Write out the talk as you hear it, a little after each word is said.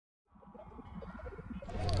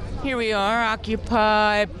Here we are,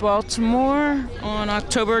 Occupy Baltimore on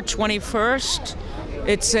October 21st.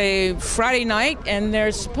 It's a Friday night, and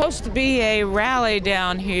there's supposed to be a rally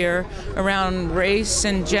down here around race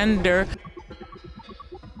and gender.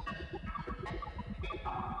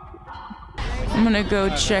 I'm gonna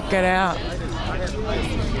go check it out.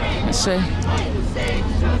 Let's see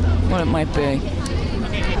what it might be.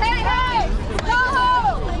 Hey, hey! Ho,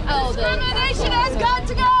 ho! Discrimination has got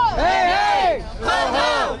to go! Hey, hey! Ho,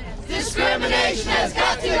 ho! Discrimination has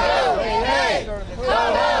got to go! Hey, hey! Ho,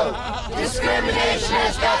 ho! Discrimination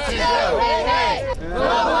has got to go! Hey, hey! Ho,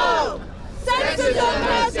 ho! Sexism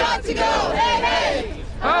has got to go! Hey, hey!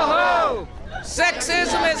 Ho ho!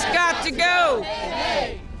 Sexism has got to go! Hey,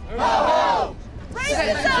 hey! Ho, ho!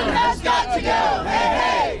 Racism has got to go! Hey,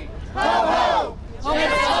 hey! Ho, ho!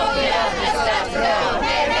 Xenophobia has got to go!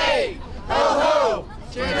 Hey, hey! Ho, ho!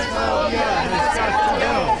 Xenophobia has got to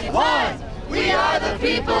go! 1. We are the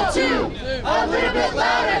people. 2. A little bit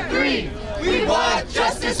louder. 3. We want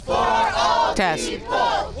justice for all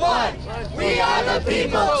people. 1. We are the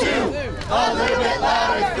people. 2. A little bit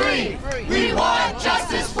louder. 3. We want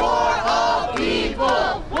justice for all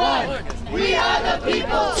people. 1. We are the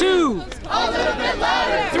people. 2. A little bit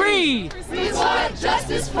louder. 3. We want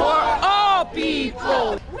justice for all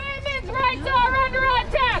people. Women's rights are under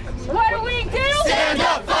attack! What do we do? Stand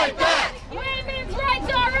up, fight back! Women's rights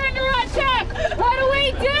are under attack! What do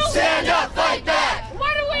we do? Stand up, fight back!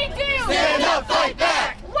 What do we do? Stand up, fight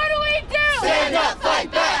back! What do we do? Stand up,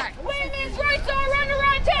 fight back! Women's rights are under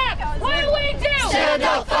attack! What do we do? Stand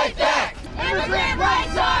up, fight back! Immigrant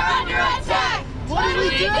rights are under attack! What do we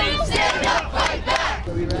do? Stand up, fight back!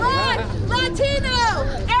 Black, Latino,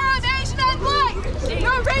 Arab, Asian, and white!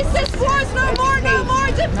 No racist wars, no more, no more!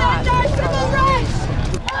 Defend our civil rights!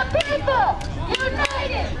 The people,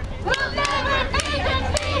 united, will never be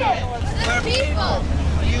defeated! The people,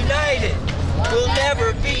 United, will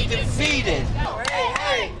never be defeated. Hey,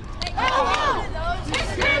 hey! ho, ho!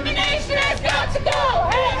 Discrimination has got to go!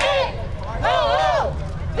 Hey, hey! Ho, ho!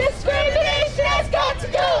 Discrimination has got to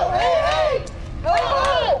go! Hey, hey! Ho,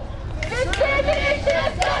 ho! Discrimination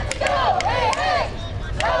has got to go! Hey, hey!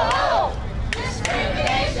 Ho, ho!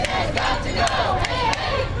 Discrimination has got to go! Hey,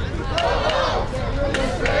 hey! Ho, ho!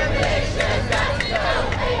 Discrimination has got to go!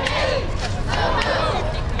 Hey, hey! Ho, ho!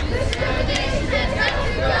 Discrimination has got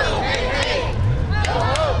to go! Hey, hey! Ho,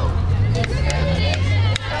 ho! Discrimination has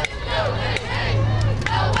got to go! Hey, hey!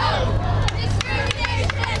 Ho, ho!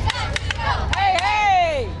 Discrimination has got to go! Hey,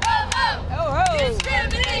 hey! Ho, ho! Ho ho!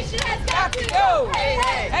 Discrimination has got to go! Hey,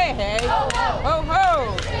 hey! Hey, hey! Ho, ho! Ho ho!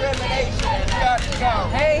 Discrimination has got to go.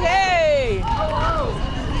 Hey, hey! Ho, ho!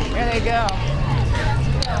 There they go.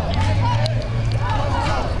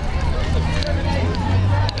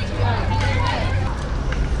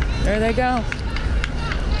 There they go.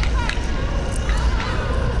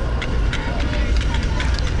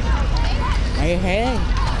 Hey, hey.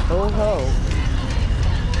 Ho ho.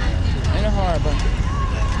 In the harbor.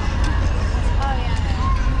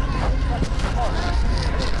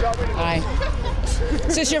 Hi.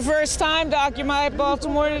 Is this your first time to Occupy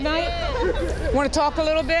Baltimore tonight? Want to talk a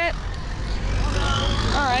little bit?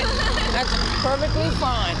 All right. That's perfectly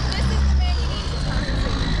fine.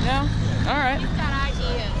 No? All right.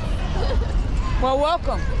 Well,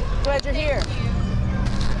 welcome. Glad you're here.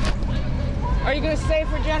 Are you going to stay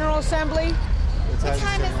for General Assembly? What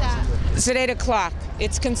time is that? It's at 8 o'clock.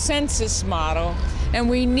 It's consensus model, and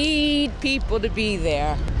we need people to be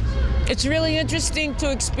there. It's really interesting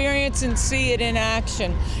to experience and see it in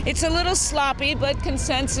action. It's a little sloppy, but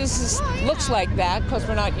consensus looks like that because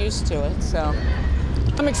we're not used to it. So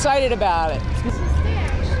I'm excited about it.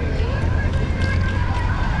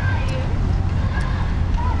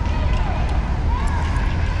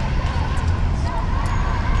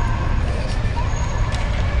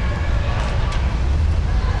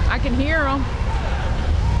 I can hear them.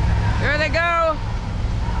 There they go.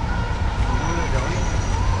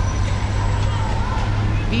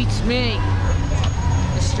 Beats me.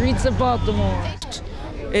 The streets of Baltimore.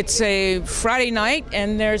 It's a Friday night,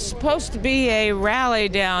 and there's supposed to be a rally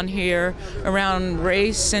down here around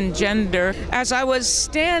race and gender. As I was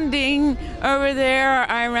standing over there,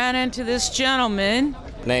 I ran into this gentleman.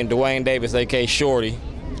 Named Duane Davis, aka Shorty.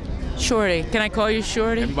 Shorty. Can I call you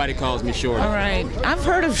Shorty? Everybody calls me Shorty. All right. I've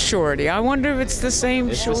heard of Shorty. I wonder if it's the same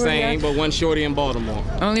It's Shorty. the same, but one Shorty in Baltimore.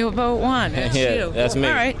 Only about one. That's Yeah, you. that's me.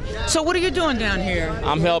 All right. So what are you doing down here?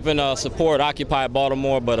 I'm helping support Occupy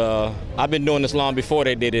Baltimore, but I've been doing this long before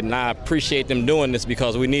they did it, and I appreciate them doing this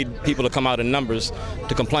because we need people to come out in numbers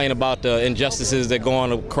to complain about the injustices that go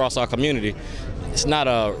on across our community. It's not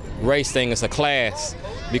a race thing, it's a class,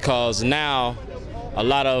 because now a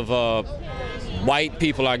lot of white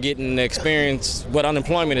people are getting to experience what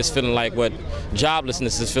unemployment is feeling like, what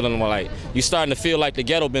joblessness is feeling like. You're starting to feel like the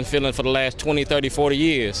ghetto been feeling for the last 20, 30, 40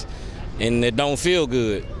 years, and it don't feel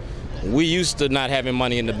good. We used to not having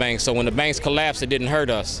money in the bank, so when the banks collapsed, it didn't hurt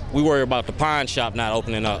us. We worry about the pawn shop not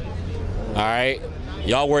opening up, all right?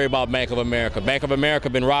 Y'all worry about Bank of America. Bank of America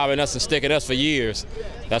been robbing us and sticking us for years.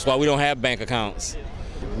 That's why we don't have bank accounts.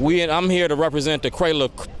 I'm here to represent the cradle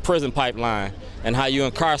of prison pipeline and how you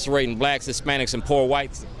incarcerating blacks, Hispanics, and poor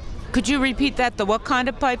whites. Could you repeat that? The what kind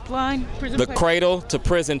of pipeline? The cradle to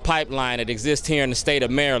prison pipeline that exists here in the state of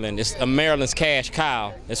Maryland. It's Maryland's cash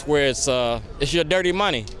cow. It's where it's your dirty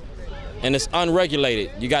money, and it's unregulated.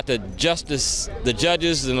 You got the judges,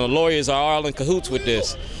 and the lawyers are all in cahoots with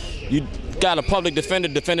this. You got a public defender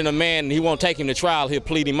defending a man, and he won't take him to trial. He'll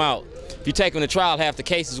plead him out. If you take him to trial, half the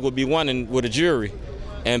cases will be won with a jury.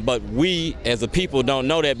 But we, as a people, don't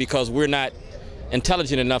know that because we're not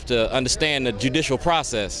intelligent enough to understand the judicial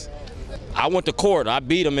process. I went to court. I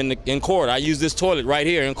beat them in court. I used this toilet right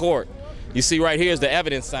here in court. You see right here is the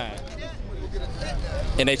evidence sign.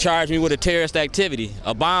 And they charged me with a terrorist activity,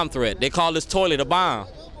 a bomb threat. They call this toilet a bomb.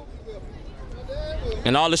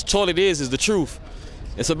 And all this toilet is the truth.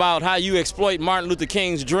 It's about how you exploit Martin Luther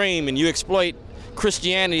King's dream, and you exploit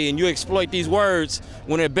Christianity, and you exploit these words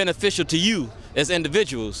when they're beneficial to you as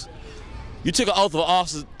individuals. You took an oath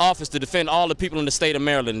of office to defend all the people in the state of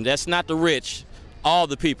Maryland. That's not the rich, all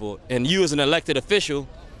the people. And you as an elected official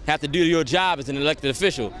have to do your job as an elected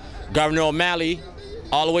official. Governor O'Malley,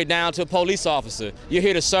 all the way down to a police officer. You're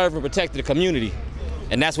here to serve and protect the community.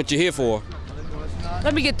 And that's what you're here for.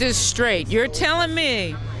 Let me get this straight. You're telling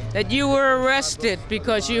me that you were arrested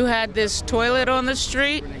because you had this toilet on the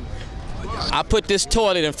street? I put this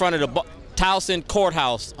toilet in front of the Towson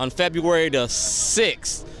Courthouse on February the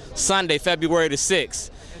 6th. Sunday, February the 6th,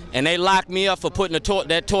 and they locked me up for putting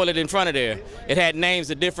that toilet in front of there. It had names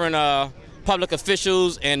of different public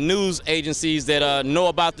officials and news agencies that know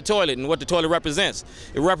about the toilet and what the toilet represents.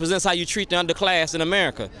 It represents how you treat the underclass in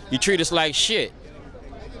America. You treat us like shit.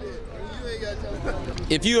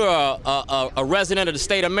 If you're a resident of the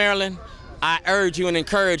state of Maryland, I urge you and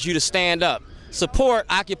encourage you to stand up. Support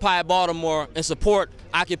Occupy Baltimore and support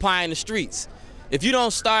occupying the streets. If you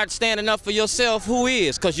don't start standing up for yourself, who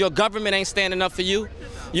is? Because your government ain't standing up for you.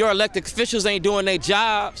 Your elected officials ain't doing their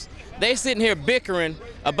jobs. They sitting here bickering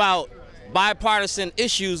about bipartisan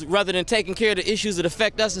issues rather than taking care of the issues that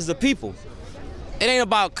affect us as a people. It ain't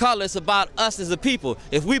about color, it's about us as a people.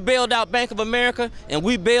 If we bailed out Bank of America and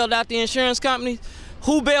we bailed out the insurance companies,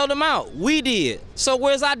 who bailed them out? We did. So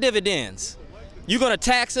where's our dividends? You gonna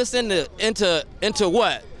tax us into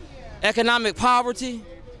what? Economic poverty?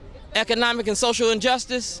 Economic and social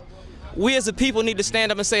injustice? We as a people need to stand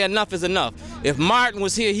up and say enough is enough. If Martin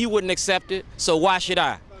was here, he wouldn't accept it, so why should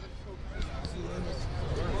I?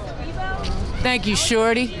 Thank you,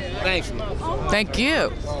 Shorty. Thank you. Thank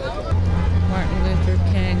you. Martin Luther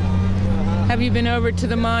King. Have you been over to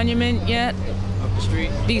the monument yet? Up the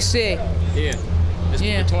street? D.C. Yeah.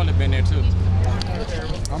 The toilet been there too.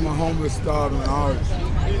 I'm a homeless starving artist.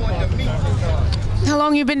 How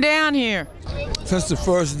long you been down here? Since the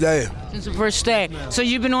first day. Since the first day. So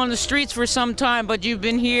you've been on the streets for some time, but you've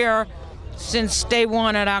been here since day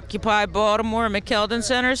one at Occupy Baltimore, McKeldin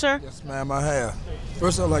Center, sir? Yes, ma'am, I have.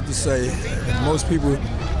 First, I'd like to say most people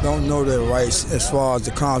don't know their rights as far as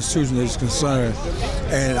the Constitution is concerned.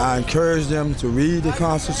 And I encourage them to read the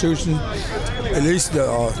Constitution, at least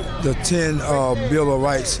the 10 Bill of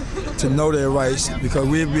Rights, to know their rights, because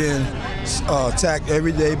we're being attacked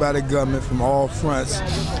every day by the government from all fronts,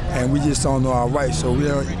 and we just don't know our rights. So we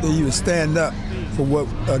don't even stand up for what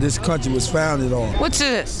this country was founded on. What's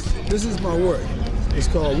this? This is my work. It's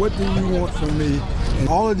called What Do You Want From Me? And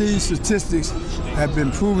all of these statistics have been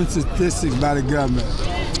proven statistics by the government.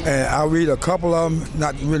 And I'll read a couple of them,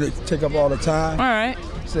 not really take up all the time. All right.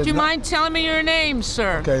 Do you mind telling me your name,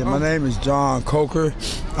 sir? Okay, my name is John Coker.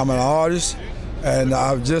 I'm an artist, and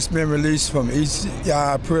I've just been released from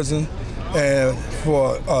ECI prison and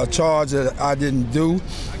for a charge that I didn't do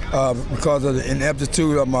because of the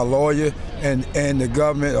ineptitude of my lawyer and the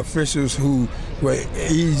government officials who were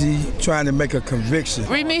trying to make a conviction.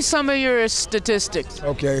 Read me some of your statistics.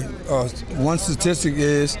 Okay, one statistic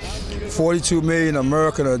is 42 million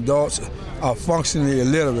American adults are functionally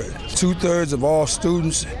illiterate. 2/3 of all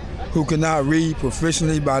students who cannot read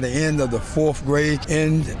proficiently by the end of the 4th grade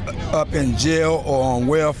end up in jail or on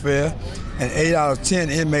welfare. and 8 out of 10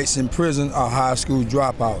 inmates in prison are high school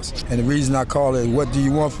dropouts. And the reason I call it, what do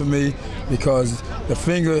you want from me? Because the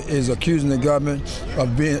finger is accusing the government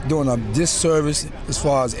of doing a disservice as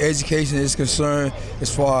far as education is concerned,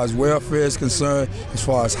 as far as welfare is concerned, as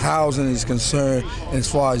far as housing is concerned, and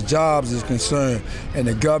as far as jobs is concerned. And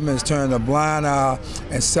the government is turning a blind eye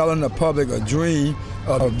and selling the public a dream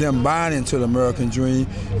of them buying into the American dream,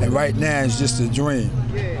 and right now it's just a dream.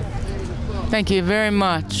 Thank you very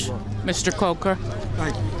much, Mr. Coker.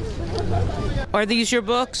 Thank you. Are these your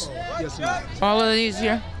books? Yes, ma'am. All of these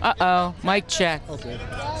here? Uh-oh, mic check. Okay.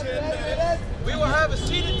 We will have a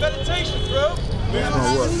seated meditation, bro. We will Oh,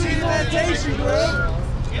 have what? a seated meditation, bro.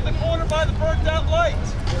 In the corner by the burnt out light.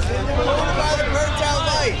 In the corner by the burnt out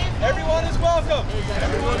light. Everyone is welcome.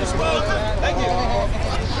 Everyone is welcome. Thank you.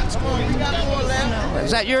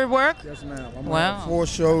 Is that your work? Yes, ma'am. I'm Wow. on 4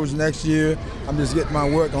 shows next year. I'm just getting my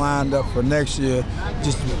work lined up for next year,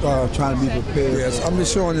 just trying to be prepared. Yes, I'm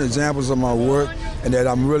just showing examples of my work, and that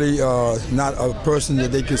I'm really not a person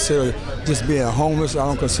that they consider just being homeless. I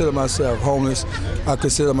don't consider myself homeless. I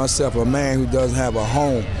consider myself a man who doesn't have a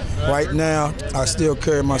home. Right now, I still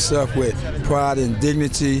carry myself with pride and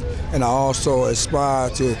dignity, and I also aspire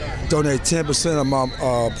to donate 10% of my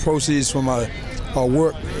proceeds from my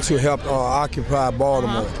work to help Occupy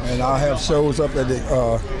Baltimore. And I'll have shows up at the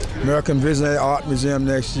American Visionary Art Museum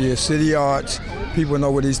next year, City Arts. People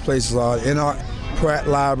know where these places are. In our Pratt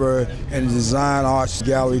Library and the Design Arts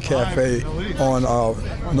Gallery Cafe on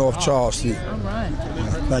North Charles Street. All right.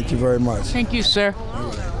 Thank you very much. Thank you, sir.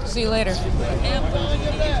 See you later.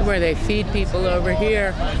 Where they feed people over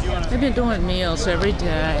here. They've been doing meals every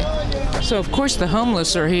day. So, of course, the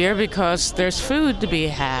homeless are here because there's food to be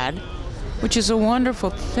had, which is a wonderful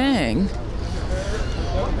thing.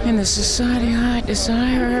 In the society I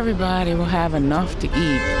desire, everybody will have enough to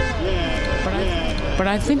eat. But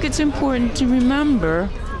I think it's important to remember,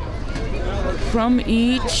 from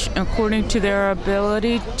each according to their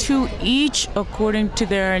ability, to each according to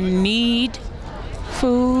their need,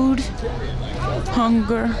 food,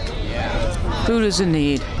 hunger. Food is a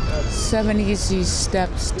need. 7 easy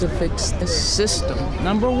steps to fix the system.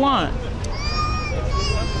 Number 1.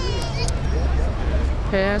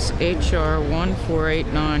 Pass H.R.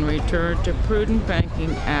 1489, Return to Prudent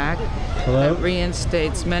Banking Act that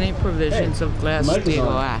reinstates many provisions of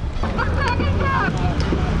Glass-Steagall Act.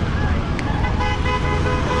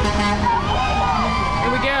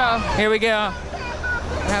 Here we go. Here we go.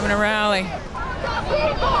 We're having a rally.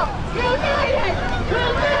 People united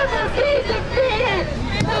will never be defeated.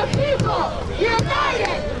 The people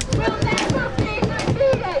united will never be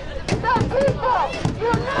defeated. The people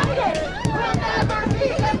united will never be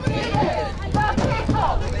defeated. The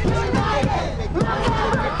people united will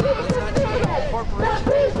never be defeated. The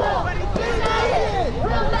people united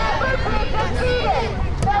will never be defeated.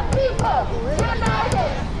 The people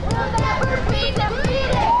united will never be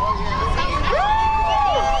defeated.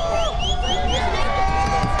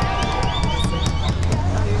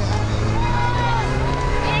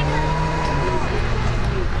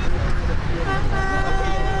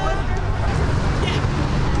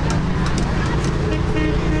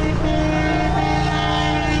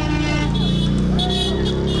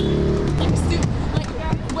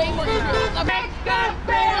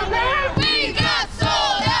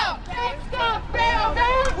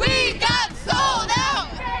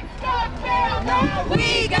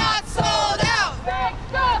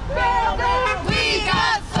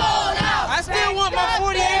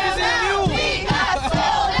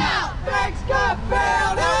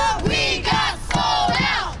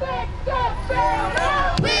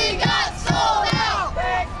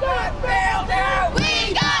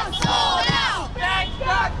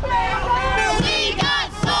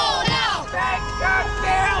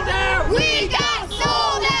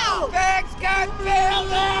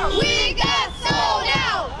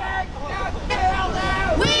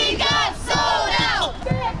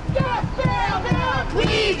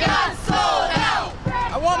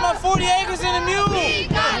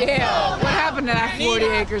 Yeah, what happened to that 40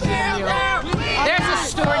 acres in the mule? There's a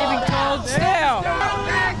story to be told still.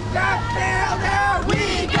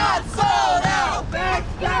 We got sold out!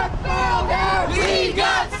 We got sold out! We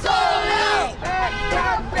got sold out!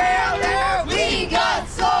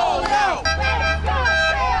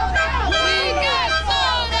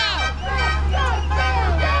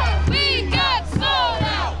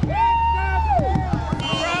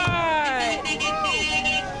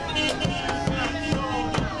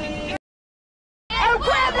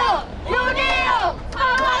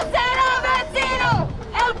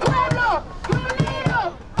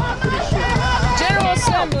 General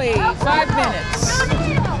Assembly, 5 minutes.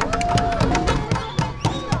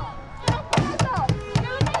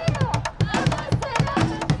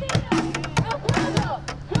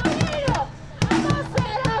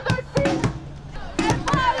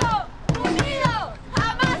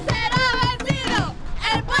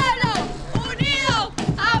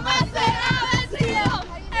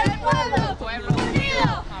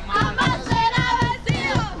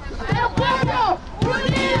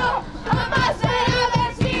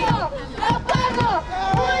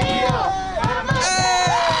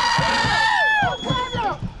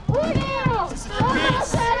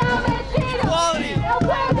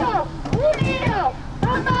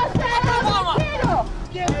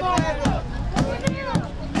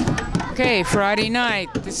 Okay, Friday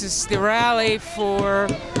night. This is the rally for,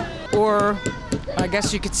 or I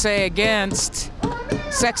guess you could say against,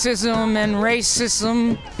 sexism and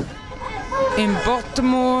racism in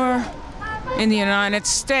Baltimore, in the United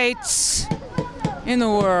States, in the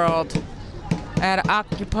world. At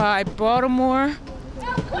Occupy Baltimore,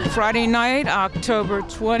 Friday night, October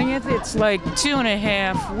 20th. It's like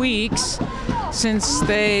 2.5 weeks since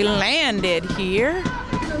they landed here.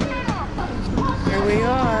 Here we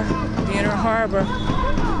are, the Inner Harbor.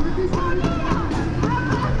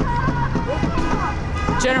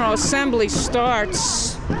 General Assembly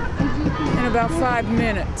starts in about 5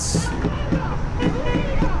 minutes.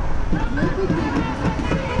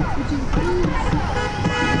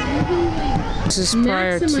 This is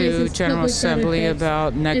prior to General Assembly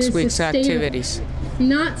about next week's activities.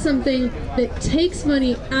 Not something that takes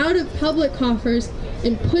money out of public coffers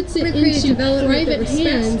and puts it into private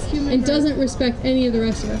hands and doesn't respect any of the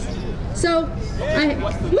rest of us. So I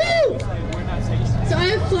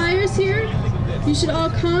have flyers here. You should all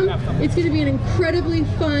come. It's going to be an incredibly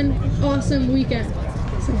fun, awesome weekend.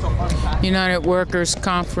 United Workers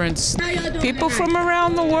Conference. People from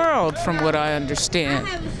around the world, from what I understand.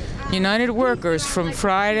 United Workers from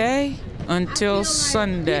Friday until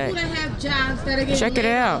Sunday. Check it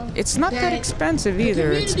out. It's not that expensive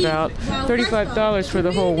either. It's about $35 for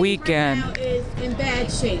the whole weekend.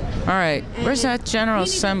 All right, where's that General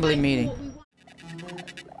Assembly meeting?